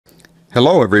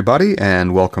Hello everybody,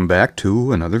 and welcome back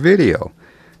to another video.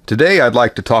 Today I'd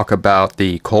like to talk about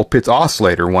the Colpitts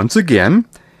oscillator once again,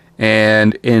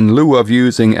 and in lieu of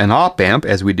using an op-amp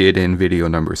as we did in video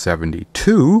number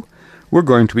 72, we're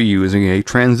going to be using a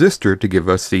transistor to give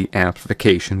us the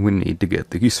amplification we need to get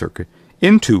the circuit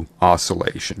into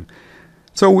oscillation.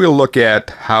 So we'll look at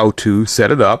how to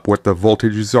set it up, what the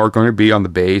voltages are going to be on the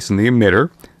base and the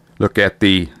emitter, look at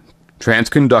the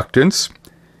transconductance,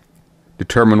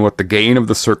 determine what the gain of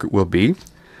the circuit will be,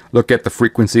 look at the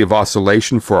frequency of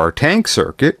oscillation for our tank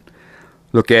circuit,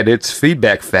 look at its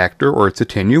feedback factor or its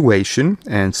attenuation,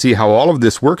 and see how all of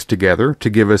this works together to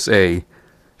give us a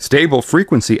stable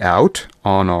frequency out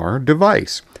on our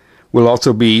device. We'll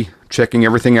also be checking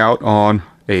everything out on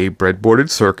a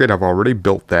breadboarded circuit. I've already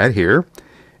built that here.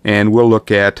 And we'll look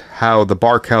at how the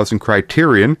Barkhausen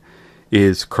criterion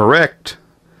is correct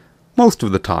most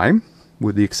of the time,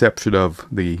 with the exception of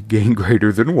the gain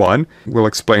greater than 1. We'll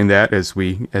explain that as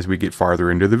we get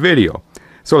farther into the video.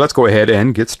 So let's go ahead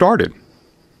and get started.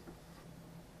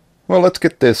 Well, let's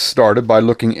get this started by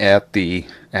looking at the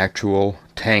actual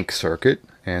tank circuit,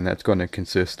 and that's going to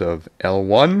consist of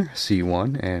L1,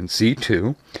 C1, and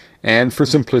C2. And for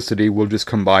simplicity, we'll just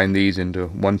combine these into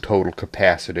one total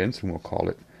capacitance, and we'll call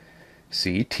it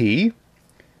CT.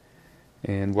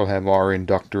 And we'll have our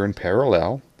inductor in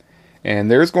parallel.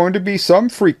 And there's going to be some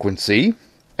frequency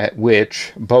at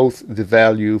which both the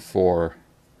value for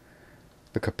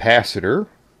the capacitor,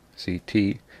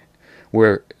 CT,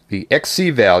 where the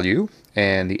XC value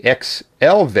and the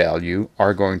XL value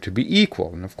are going to be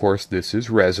equal. And of course this is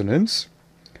resonance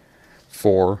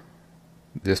for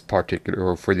this particular,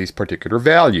 or for these particular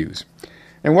values.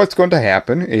 And what's going to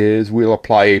happen is we'll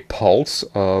apply a pulse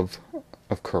of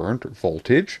current or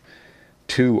voltage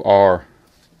to our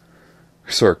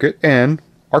circuit, and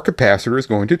our capacitor is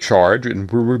going to charge, and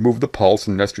we'll remove the pulse,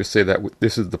 and let's just say that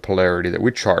this is the polarity that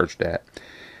we charged at.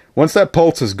 Once that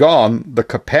pulse is gone, the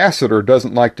capacitor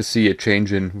doesn't like to see a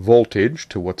change in voltage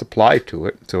to what's applied to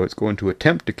it, so it's going to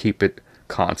attempt to keep it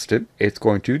constant. It's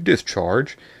going to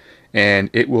discharge, and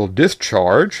it will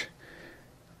discharge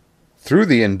through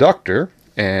the inductor,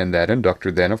 and that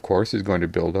inductor then of course is going to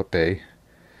build up a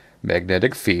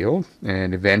magnetic field,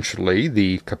 and eventually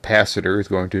the capacitor is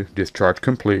going to discharge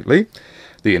completely.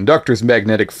 The inductor's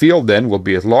magnetic field then will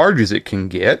be as large as it can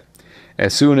get.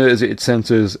 As soon as it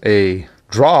senses a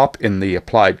drop in the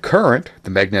applied current,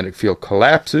 the magnetic field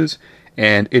collapses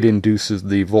and it induces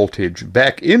the voltage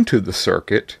back into the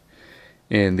circuit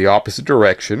in the opposite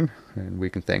direction, and we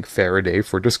can thank Faraday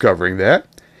for discovering that,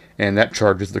 and that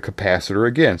charges the capacitor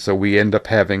again. So we end up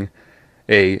having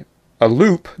a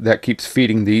loop that keeps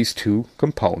feeding these two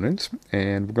components,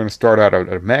 and we're going to start out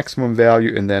at a maximum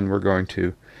value, and then we're going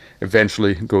to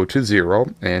eventually go to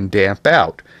 0 and damp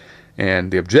out.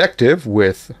 And the objective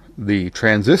with the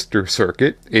transistor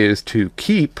circuit is to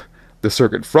keep the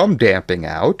circuit from damping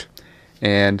out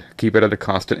and keep it at a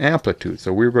constant amplitude.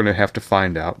 So we're going to have to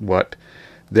find out what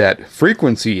that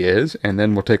frequency is, and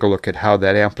then we'll take a look at how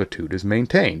that amplitude is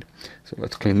maintained. So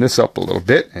let's clean this up a little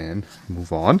bit and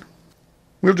move on.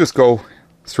 We'll just go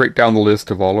straight down the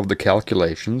list of all of the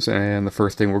calculations, and the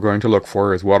first thing we're going to look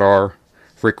for is what our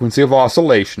frequency of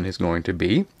oscillation is going to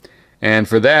be. And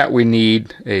for that we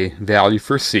need a value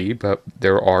for C, but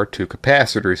there are two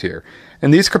capacitors here.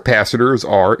 And these capacitors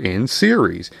are in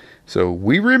series. So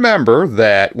we remember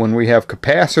that when we have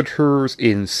capacitors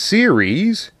in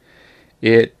series,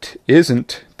 it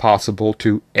isn't possible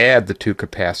to add the two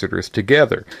capacitors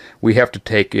together. We have to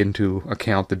take into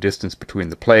account the distance between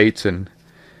the plates and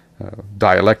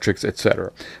dielectrics,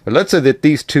 etc. But let's say that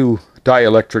these two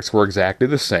dielectrics were exactly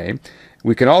the same.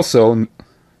 We can also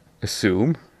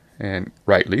assume, and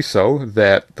rightly so,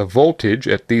 that the voltage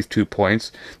at these 2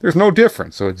 points, there's no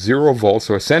difference. So it's 0 volts.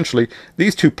 So essentially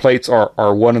these two plates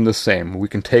are one and the same. We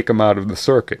can take them out of the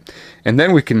circuit. And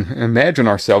then we can imagine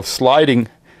ourselves sliding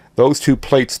those two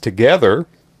plates together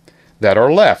that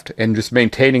are left and just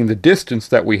maintaining the distance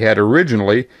that we had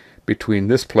originally between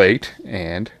this plate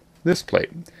and this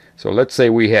plate. So let's say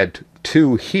we had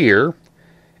 2 here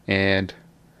and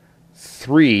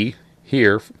 3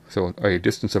 here, so a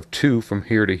distance of 2 from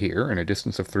here to here and a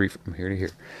distance of 3 from here to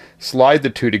here. Slide the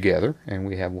two together and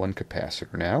we have one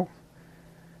capacitor now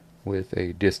with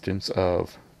a distance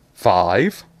of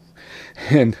 5.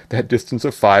 And that distance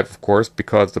of 5, of course,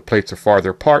 because the plates are farther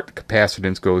apart, the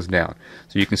capacitance goes down.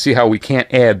 So you can see how we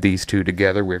can't add these two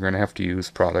together. We're going to have to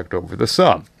use product over the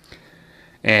sum.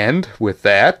 And with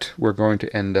that, we're going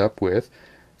to end up with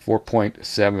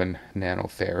 4.7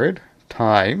 nanofarad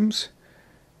times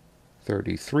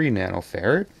 33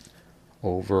 nanofarad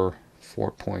over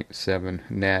 4.7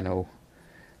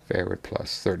 farad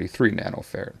plus 33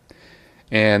 nanofarad.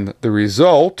 And the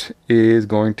result is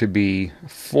going to be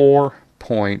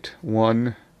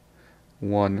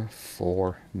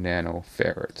 4.114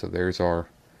 nanofarad. So there's our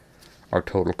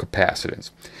total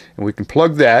capacitance. And we can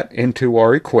plug that into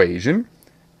our equation.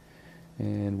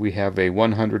 And we have a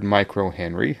 100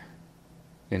 microhenry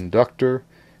inductor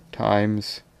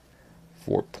times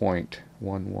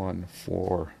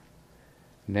 4.114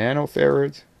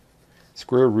 nanofarads,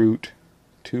 square root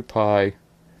 2 pi,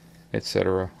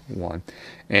 etc. 1.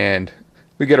 And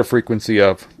we get a frequency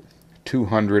of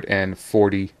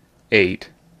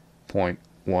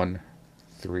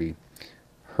 248.13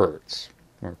 hertz,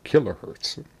 or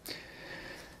kilohertz.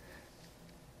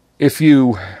 If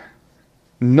you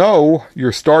know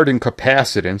your starting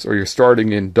capacitance or your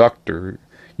starting inductor,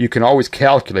 you can always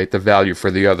calculate the value for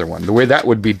the other one. The way that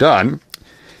would be done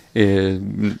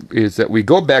is that we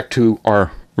go back to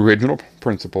our original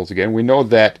principles again. We know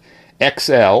that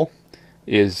XL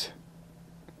is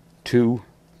 2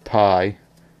 pi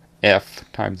f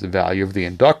times the value of the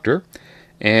inductor,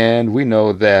 and we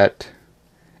know that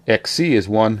XC is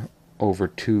 1 over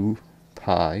 2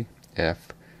 pi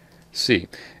fc.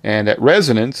 And at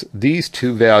resonance, these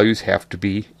two values have to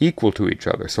be equal to each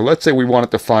other. So let's say we wanted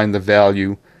to find the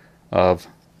value of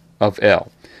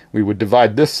L. We would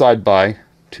divide this side by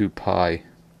 2 pi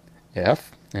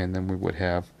f, and then we would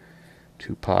have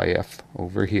 2 pi f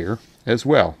over here as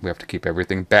well. We have to keep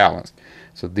everything balanced.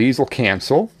 So these will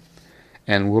cancel,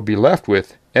 and we'll be left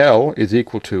with L is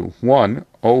equal to 1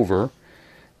 over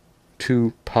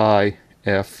 2 pi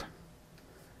f,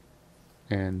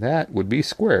 and that would be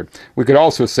squared. We could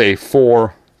also say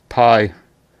 4 pi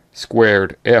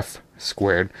squared f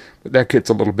squared, but that gets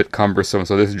a little bit cumbersome,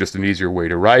 so this is just an easier way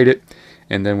to write it.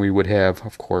 And then we would have,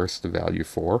 of course, the value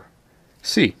for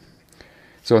C.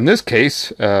 So in this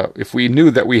case, if we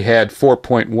knew that we had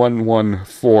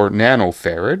 4.114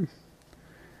 nanofarad,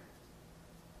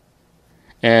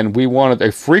 and we wanted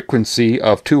a frequency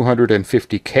of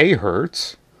 250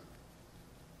 kHz,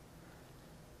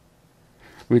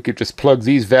 we could just plug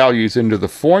these values into the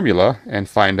formula and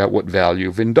find out what value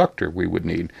of inductor we would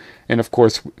need. And of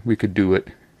course, we could do it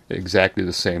exactly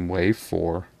the same way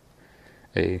for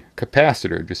a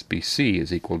capacitor. Just be C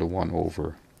is equal to 1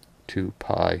 over 2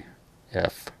 pi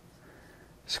f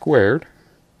squared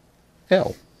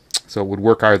L. So it would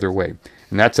work either way.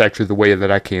 And that's actually the way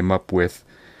that I came up with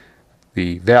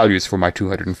the values for my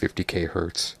 250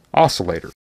 kHz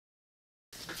oscillator.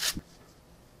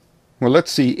 Well,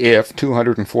 let's see if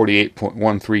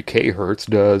 248.13 kHz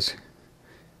does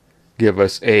give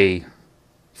us a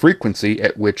frequency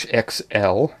at which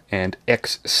XL and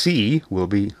XC will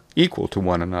be equal to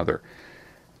one another.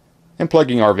 And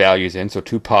plugging our values in, so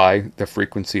 2 pi, the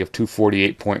frequency of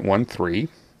 248.13,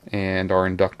 and our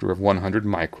inductor of 100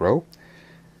 micro,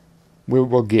 we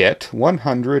will get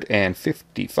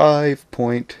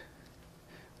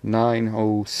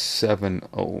 155.907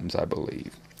 ohms, I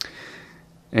believe.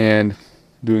 And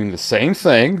doing the same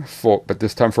thing, but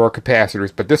this time for our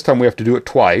capacitors, but this time we have to do it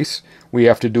twice. We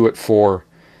have to do it for,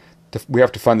 we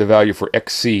have to find the value for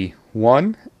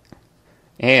XC1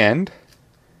 and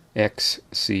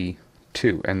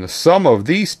XC2. And the sum of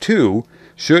these two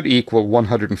should equal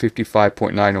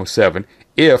 155.907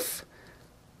 if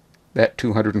that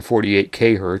 248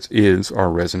 kHz is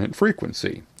our resonant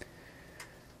frequency.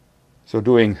 So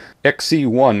doing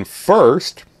XC1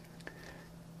 first,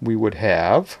 we would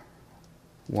have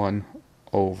 1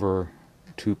 over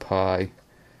 2 pi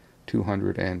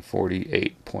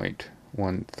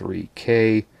 248.13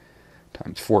 K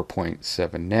times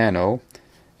 4.7 nano,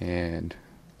 and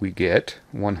we get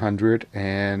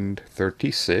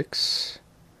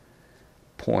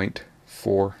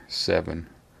 136.47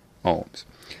 ohms.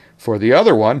 For the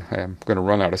other one, I'm going to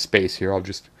run out of space here, I'll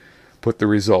just put the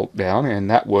result down, and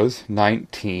that was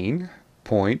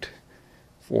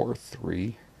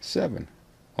 19.437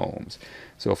 ohms.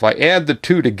 So if I add the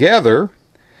two together,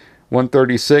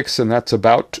 136, and that's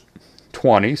about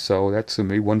 20, so that's going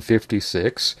to be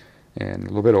 156 and a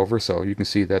little bit over, so you can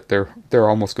see that they're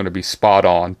almost going to be spot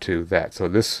on to that. So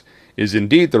this is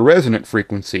indeed the resonant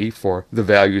frequency for the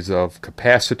values of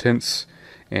capacitance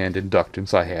and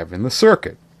inductance I have in the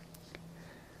circuit.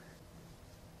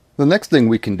 The next thing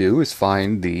we can do is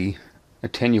find the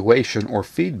attenuation or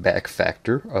feedback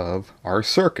factor of our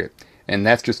circuit, and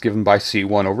that's just given by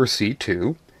C1 over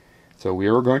C2. So we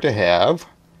are going to have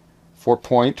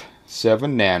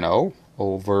 4.7 nano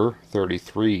over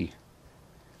 33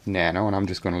 nano, and I'm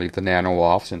just going to leave the nano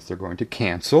off since they're going to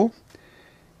cancel,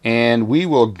 and we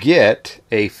will get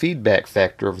a feedback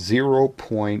factor of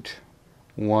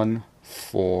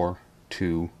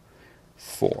 0.1425.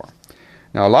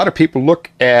 Now, a lot of people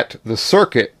look at the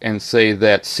circuit and say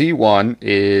that C1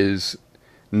 is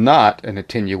not an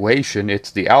attenuation,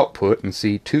 it's the output, and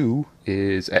C2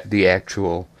 is the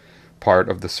actual part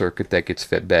of the circuit that gets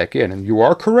fed back in. And you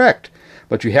are correct,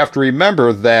 but you have to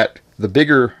remember that the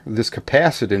bigger this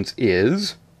capacitance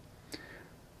is,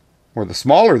 or the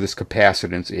smaller this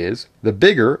capacitance is, the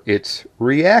bigger its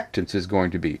reactance is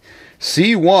going to be.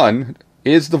 C1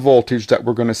 is the voltage that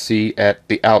we're going to see at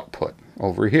the output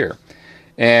over here.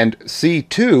 And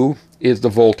C2 is the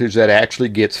voltage that actually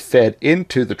gets fed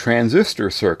into the transistor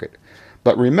circuit.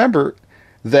 But remember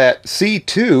that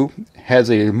C2 has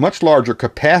a much larger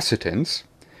capacitance,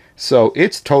 so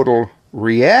its total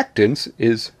reactance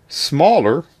is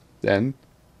smaller than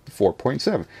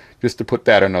 4.7. Just to put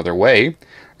that another way,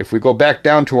 if we go back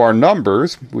down to our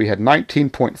numbers, we had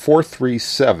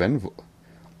 19.437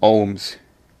 ohms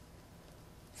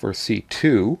for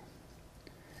C2,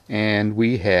 and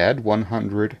we had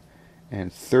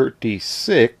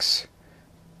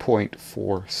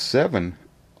 136.47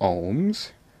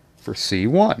 ohms for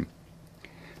C1.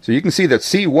 So you can see that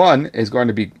C1 is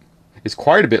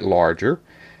quite a bit larger,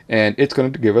 and it's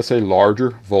going to give us a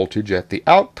larger voltage at the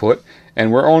output,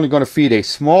 and we're only going to feed a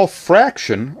small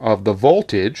fraction of the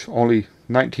voltage, only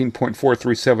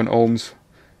 19.437 ohms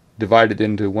divided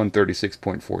into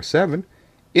 136.47,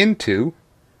 into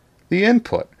the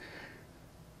input.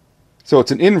 So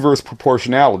it's an inverse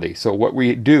proportionality. So what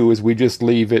we do is we just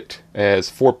leave it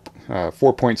as 4.7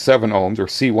 ohms, or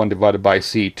C1 divided by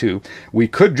C2. We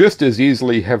could just as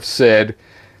easily have said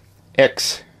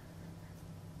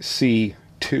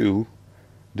XC2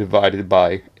 divided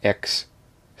by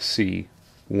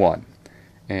XC1.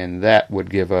 And that would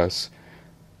give us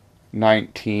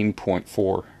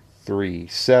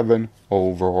 19.437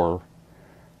 over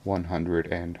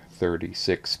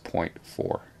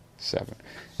 136.47.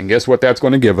 And guess what that's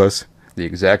going to give us? The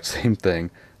exact same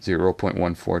thing,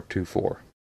 0.1424.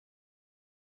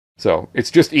 So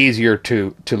it's just easier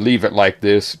to leave it like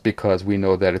this because we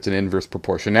know that it's an inverse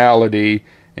proportionality,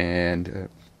 and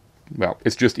well,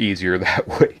 it's just easier that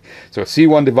way. So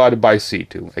C1 divided by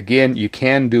C2. Again, you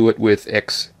can do it with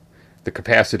X, the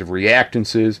capacitive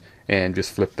reactances, and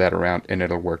just flip that around and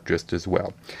it'll work just as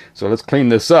well. So let's clean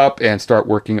this up and start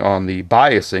working on the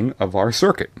biasing of our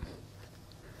circuit.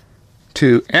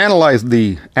 To analyze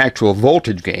the actual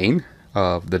voltage gain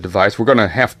of the device, we're going to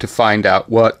have to find out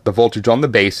what the voltage on the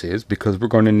base is, because we're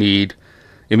going to need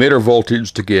emitter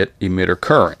voltage to get emitter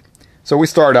current. So we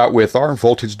start out with our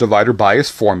voltage divider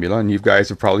bias formula, and you guys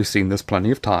have probably seen this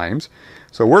plenty of times.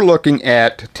 So we're looking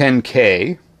at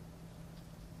 10K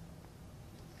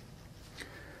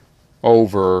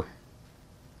over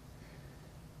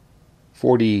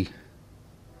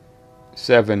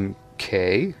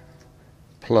 47K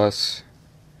plus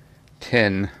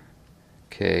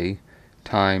 10K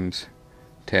times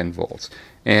 10 volts.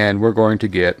 And we're going to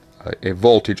get a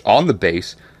voltage on the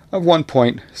base of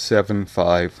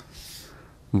 1.75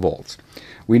 volts.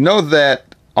 We know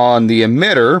that on the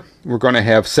emitter we're going to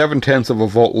have 0.7 of a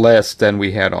volt less than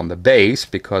we had on the base,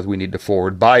 because we need to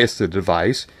forward bias the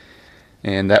device,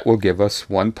 and that will give us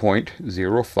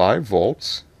 1.05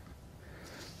 volts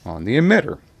on the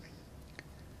emitter.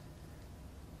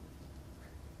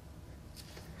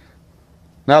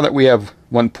 Now that we have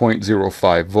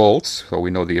 1.05 volts, so we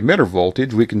know the emitter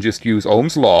voltage, we can just use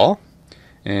Ohm's law,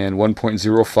 and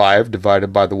 1.05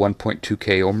 divided by the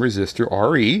 1.2K ohm resistor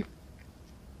RE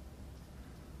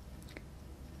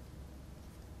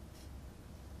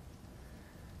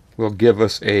will give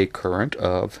us a current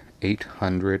of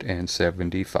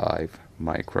 875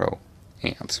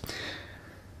 microamps.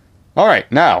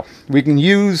 Alright, now we can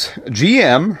use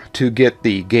GM to get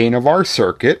the gain of our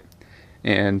circuit,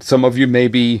 and some of you may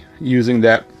be using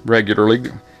that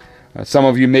regularly. Some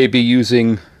of you may be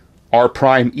using R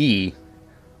prime E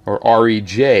or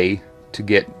REJ to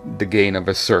get the gain of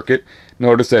a circuit.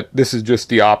 Notice that this is just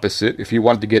the opposite. If you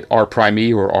wanted to get R prime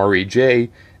E or REJ,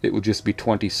 it would just be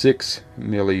 26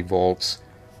 millivolts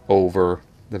over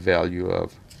the value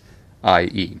of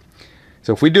IE.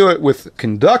 So if we do it with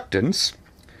conductance,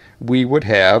 we would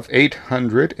have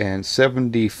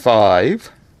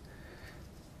 875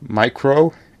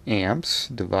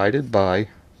 microamps divided by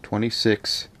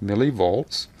 26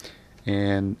 millivolts,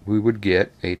 and we would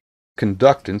get a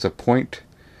conductance of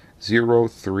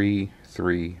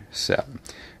 0.0337.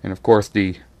 And of course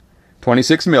the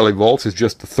 26 millivolts is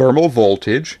just the thermal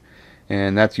voltage,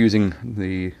 and that's using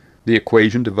the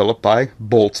equation developed by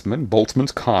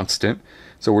Boltzmann's constant.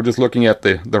 So we're just looking at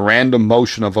the random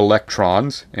motion of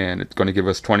electrons, and it's going to give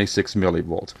us 26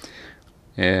 millivolts.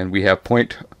 And we have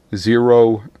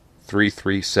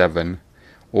 0.0337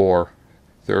 or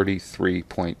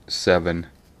 33.7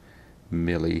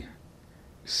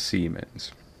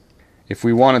 millisiemens. If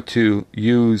we wanted to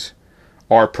use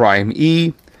R prime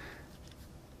E,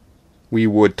 we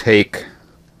would take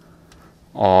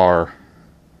our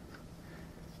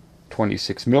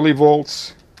 26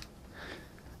 millivolts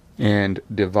and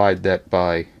divide that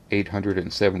by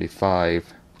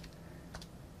 875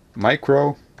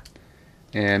 micro,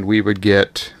 and we would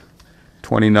get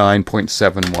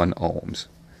 29.71 ohms.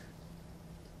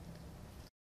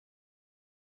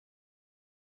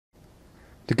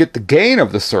 To get the gain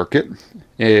of the circuit,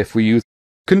 if we use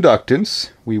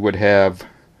conductance, we would have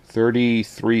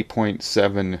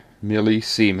 33.7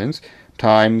 millisiemens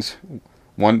times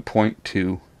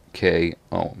 1.2 k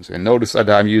ohms. And notice that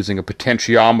I'm using a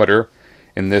potentiometer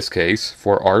in this case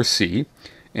for RC,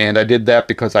 and I did that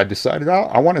because I decided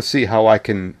I want to see how I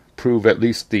can prove at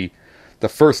least the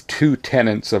first two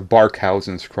tenets of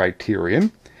Barkhausen's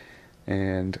criterion.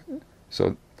 And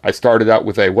so I started out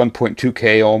with a 1.2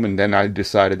 k ohm, and then I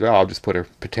decided, well, I'll just put a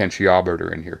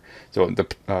potentiometer in here, so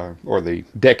or the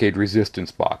decade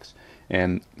resistance box.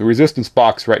 And the resistance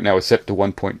box right now is set to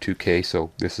 1.2 k,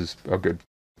 so this is a good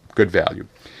value.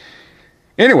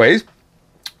 Anyways,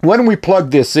 when we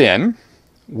plug this in,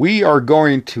 we are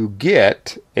going to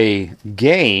get a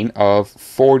gain of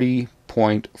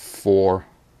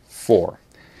 40.44.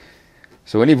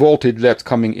 So any voltage that's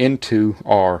coming into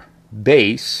our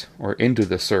base or into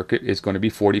the circuit is going to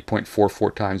be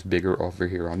 40.44 times bigger over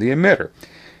here on the emitter.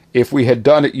 If we had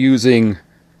done it using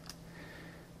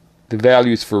the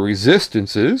values for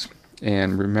resistances,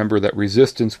 and remember that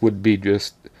resistance would be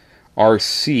just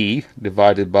RC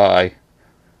divided by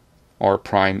R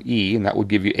prime E, and that would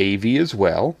give you AV as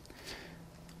well.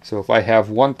 So if I have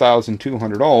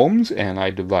 1,200 ohms and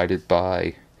I divide it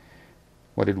by,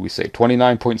 what did we say,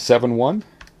 29.71,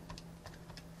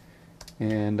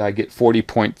 and I get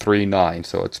 40.39,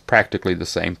 so it's practically the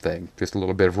same thing, just a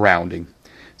little bit of rounding.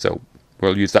 So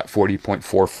we'll use that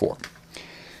 40.44.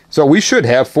 So we should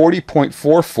have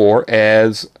 40.44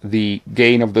 as the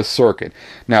gain of the circuit.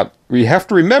 Now, we have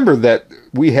to remember that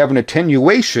we have an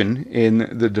attenuation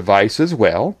in the device as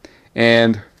well,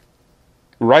 and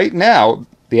right now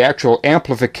the actual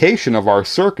amplification of our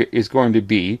circuit is going to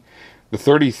be the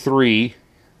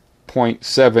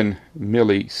 33.7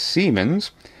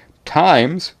 millisiemens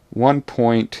times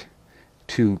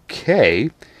 1.2 k,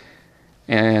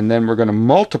 and then we're going to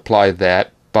multiply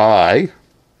that by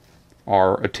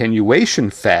our attenuation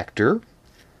factor,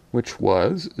 which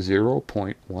was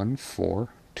 0.1424.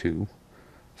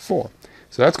 So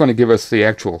that's going to give us the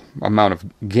actual amount of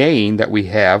gain that we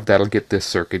have that'll get this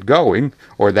circuit going,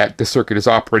 or that the circuit is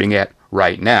operating at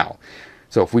right now.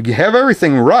 So if we have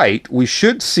everything right, we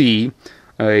should see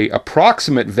an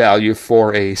approximate value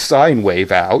for a sine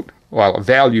wave out, well, a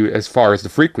value as far as the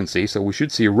frequency, so we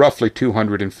should see roughly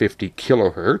 250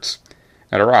 kilohertz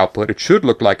at our output. It should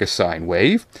look like a sine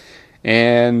wave,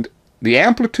 and the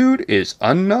amplitude is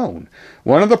unknown.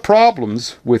 One of the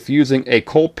problems with using a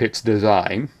Colpitts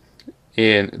design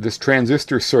in this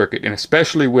transistor circuit, and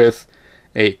especially with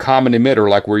a common emitter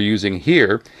like we're using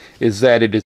here, is that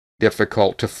it is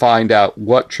difficult to find out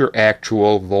what your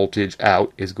actual voltage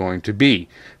out is going to be.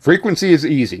 Frequency is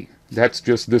easy. That's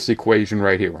just this equation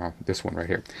right here, this one right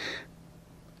here.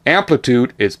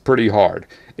 Amplitude is pretty hard.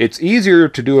 It's easier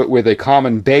to do it with a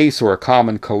common base or a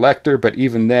common collector, but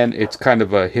even then it's kind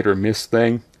of a hit or miss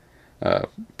thing.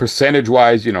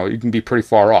 Percentage-wise, you know, you can be pretty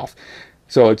far off.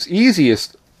 So it's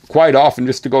easiest quite often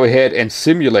just to go ahead and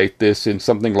simulate this in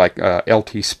something like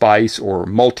LT Spice or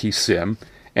Multisim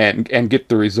and get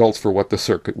the results for what the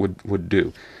circuit would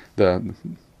do. The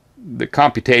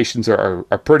computations are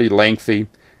pretty lengthy,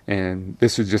 and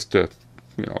this is just a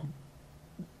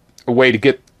way to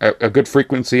get a good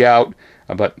frequency out,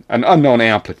 but an unknown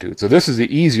amplitude. So this is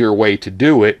the easier way to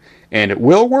do it, and it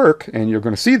will work, and you're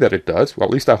going to see that it does. Well,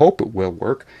 at least I hope it will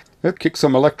work. Let's kick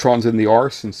some electrons in the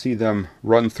arc and see them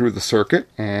run through the circuit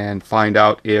and find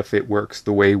out if it works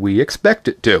the way we expect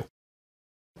it to.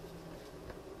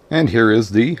 And here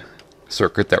is the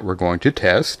circuit that we're going to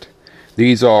test.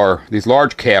 These are these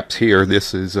large caps here.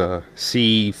 This is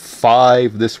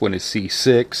C5, this one is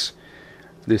C6,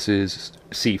 this is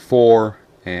C4,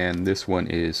 and this one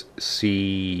is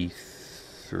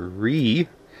C3.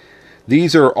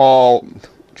 These are all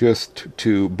just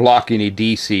to block any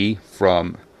DC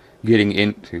from getting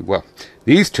into, well,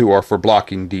 these two are for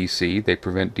blocking DC. They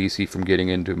prevent DC from getting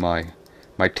into my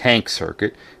tank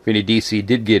circuit. If any DC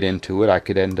did get into it, I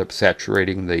could end up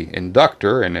saturating the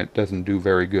inductor, and it doesn't do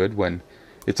very good when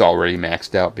it's already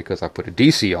maxed out because I put a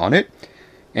DC on it.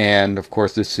 And of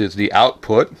course this is the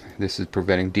output. This is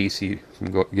preventing DC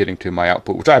from getting to my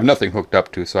output, which I have nothing hooked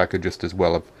up to, so I could just as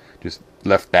well have just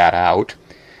left that out.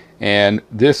 And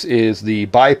this is the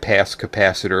bypass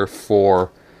capacitor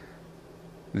for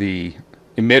the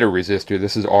emitter resistor.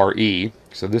 This is RE.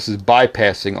 So this is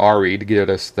bypassing RE to get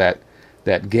us that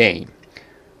gain.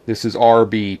 This is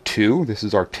RB2. This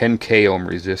is our 10K ohm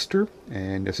resistor.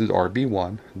 And this is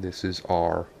RB1. This is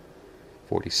our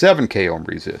 47K ohm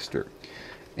resistor.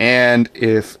 And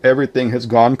if everything has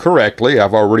gone correctly,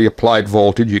 I've already applied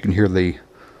voltage. You can hear the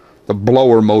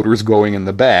blower motors going in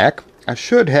the back. I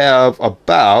should have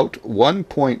about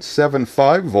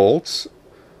 1.75 volts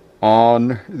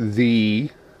on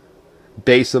the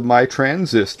base of my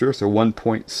transistor, so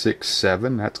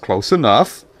 1.67, that's close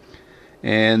enough.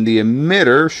 And the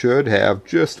emitter should have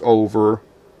just over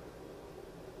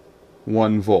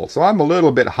 1 volt. So I'm a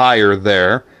little bit higher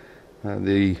there.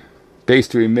 The base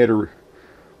to emitter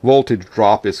voltage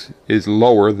drop is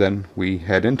lower than we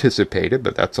had anticipated,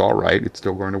 but that's all right. It's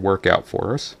still going to work out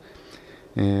for us.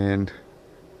 And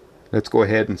let's go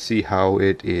ahead and see how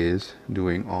it is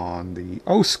doing on the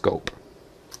oscilloscope.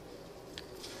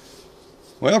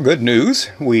 Well, good news.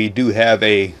 We do have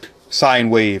a sine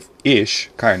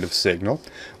wave-ish kind of signal.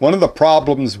 One of the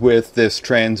problems with this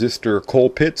transistor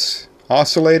Colpitts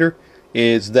oscillator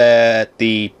is that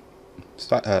the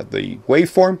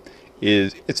waveform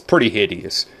it's pretty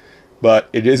hideous, but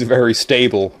it is a very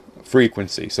stable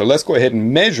frequency. So let's go ahead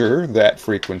and measure that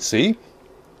frequency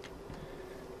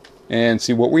and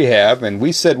see what we have. And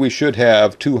we said we should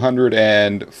have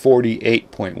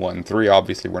 248.13.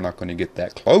 Obviously we're not going to get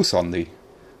that close on the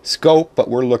scope, but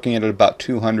we're looking at about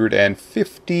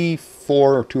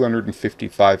 254 or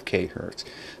 255 kHz.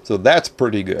 So that's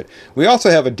pretty good. We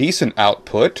also have a decent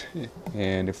output,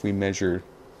 and if we measure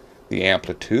the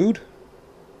amplitude,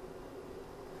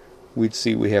 we'd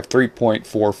see we have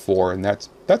 3.44, and that's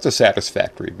a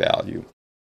satisfactory value.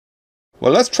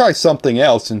 Well, let's try something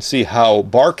else and see how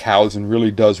Barkhausen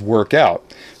really does work out.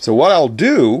 So what I'll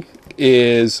do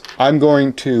is I'm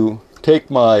going to take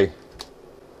my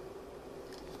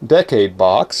decade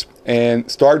box and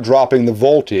start dropping the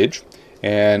voltage,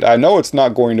 and I know it's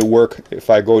not going to work if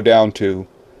I go down to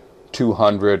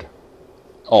 200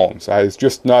 ohms. There's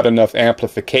just not enough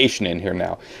amplification in here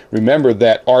now. Remember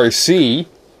that RC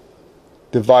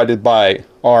divided by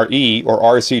RE, or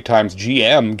RC times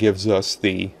GM, gives us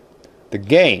the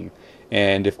gain.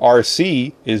 And if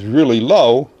RC is really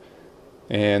low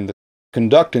and the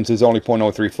conductance is only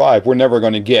 0.035, we're never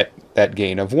going to get that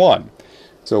gain of 1.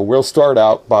 So we'll start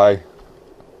out by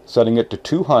setting it to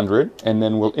 200, and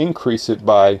then we'll increase it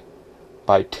by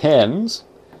tens,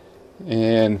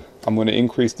 and I'm going to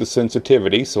increase the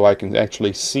sensitivity so I can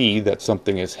actually see that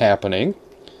something is happening,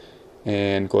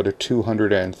 and go to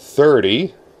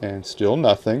 230 and still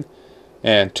nothing,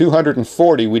 and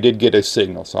 240 we did get a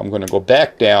signal, so I'm going to go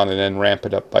back down and then ramp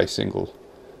it up by single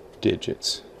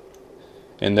digits.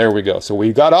 And there we go. So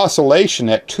we've got oscillation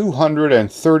at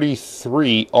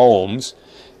 233 ohms,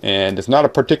 and it's not a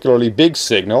particularly big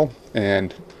signal,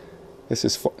 and this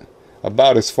is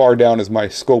about as far down as my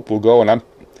scope will go, and I'm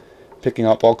picking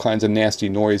up all kinds of nasty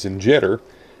noise and jitter.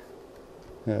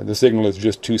 The signal is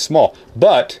just too small.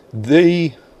 But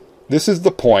this is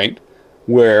the point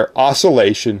where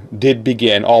oscillation did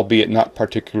begin, albeit not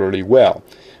particularly well.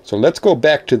 So let's go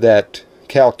back to that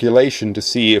calculation to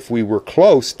see if we were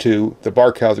close to the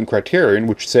Barkhausen criterion,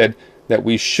 which said that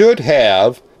we should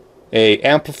have a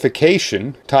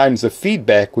amplification times the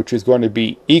feedback, which is going to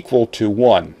be equal to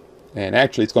 1. And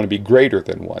actually it's going to be greater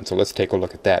than 1. So let's take a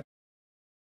look at that.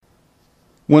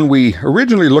 When we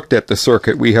originally looked at the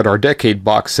circuit, we had our decade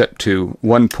box set to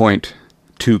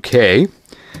 1.2K,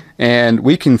 and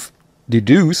we can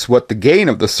deduce what the gain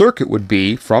of the circuit would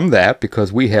be from that,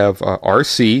 because we have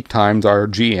RC times our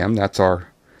GM, that's our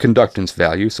conductance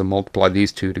value, so multiply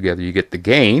these two together, you get the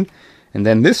gain. And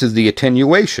then this is the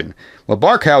attenuation. Well,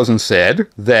 Barkhausen said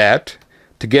that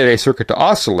to get a circuit to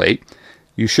oscillate,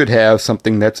 you should have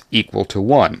something that's equal to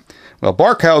 1. Well,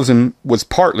 Barkhausen was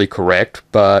partly correct,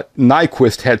 but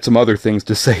Nyquist had some other things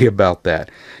to say about that.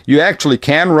 You actually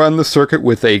can run the circuit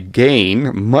with a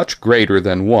gain much greater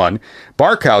than 1.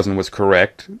 Barkhausen was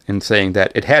correct in saying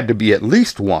that it had to be at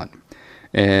least 1.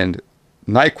 And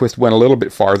Nyquist went a little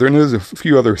bit farther, and there's a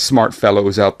few other smart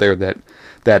fellows out there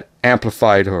that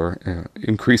amplified or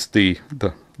increased the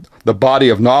body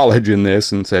of knowledge in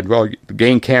this and said, well, the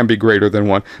gain can be greater than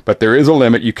 1, but there is a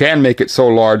limit. You can make it so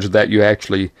large that you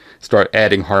actually start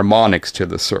adding harmonics to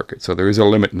the circuit. So there is a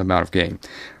limit in the amount of gain.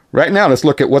 Right now, let's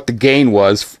look at what the gain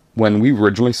was when we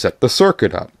originally set the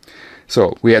circuit up.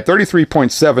 So we had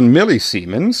 33.7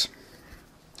 millisiemens,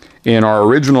 in our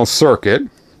original circuit,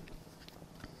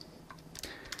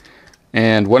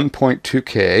 and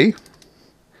 1.2K,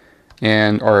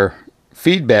 and our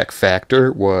feedback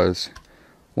factor was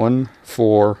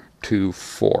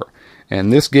 1424,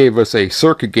 and this gave us a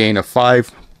circuit gain of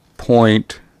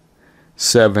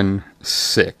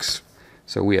 5.76.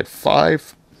 So we had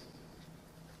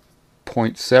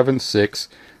 5.76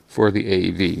 for the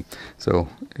AV. So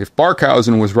if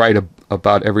Barkhausen was right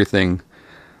about everything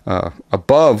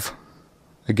above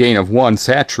a gain of 1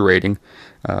 saturating,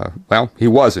 well, he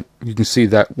wasn't. You can see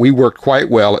that we worked quite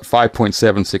well at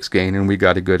 5.76 gain, and we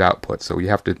got a good output. So you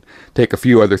have to take a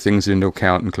few other things into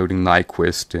account, including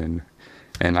Nyquist and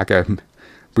like I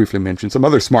briefly mentioned, some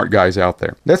other smart guys out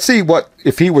there. Let's see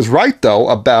if he was right, though,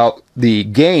 about the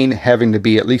gain having to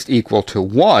be at least equal to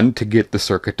 1 to get the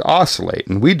circuit to oscillate.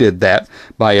 And we did that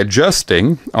by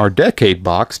adjusting our decade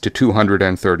box to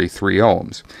 233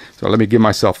 ohms. So let me give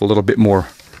myself a little bit more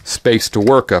space to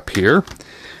work up here.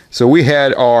 So we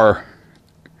had our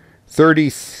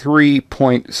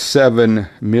 33.7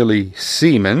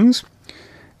 millisiemens,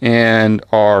 and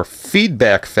our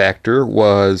feedback factor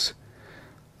was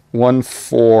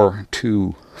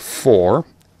 1424,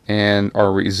 and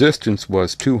our resistance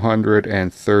was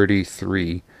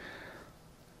 233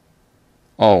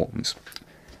 ohms.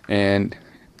 And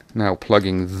now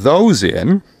plugging those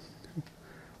in,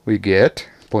 we get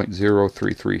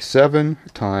 0.0337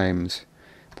 times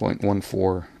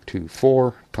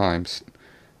 0.1424 times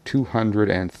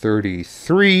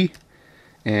 233,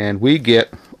 and we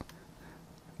get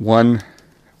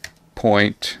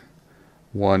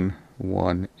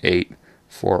 1.118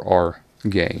 for our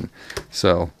gain.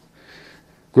 So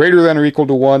greater than or equal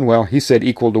to 1, well, he said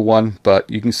equal to 1, but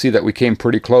you can see that we came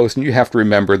pretty close, and you have to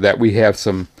remember that we have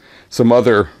some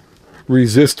other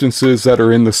resistances that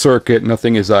are in the circuit.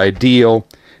 Nothing is ideal,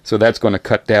 so that's going to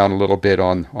cut down a little bit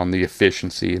on the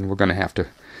efficiency, and we're going to have to,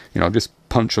 just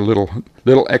punch a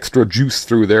little extra juice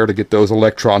through there to get those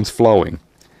electrons flowing.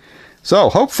 So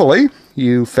hopefully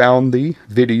you found the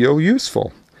video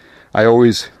useful. I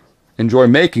always enjoy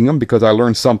making them because I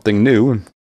learn something new, and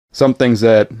some things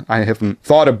that I haven't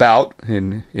thought about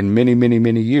in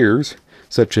many years,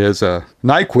 such as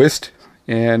Nyquist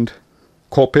and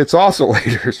Colpitts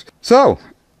Oscillators. So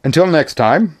until next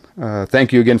time,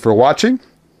 thank you again for watching,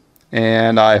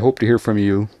 and I hope to hear from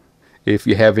you if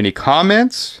you have any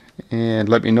comments, and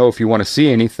let me know if you want to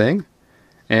see anything,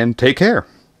 and take care.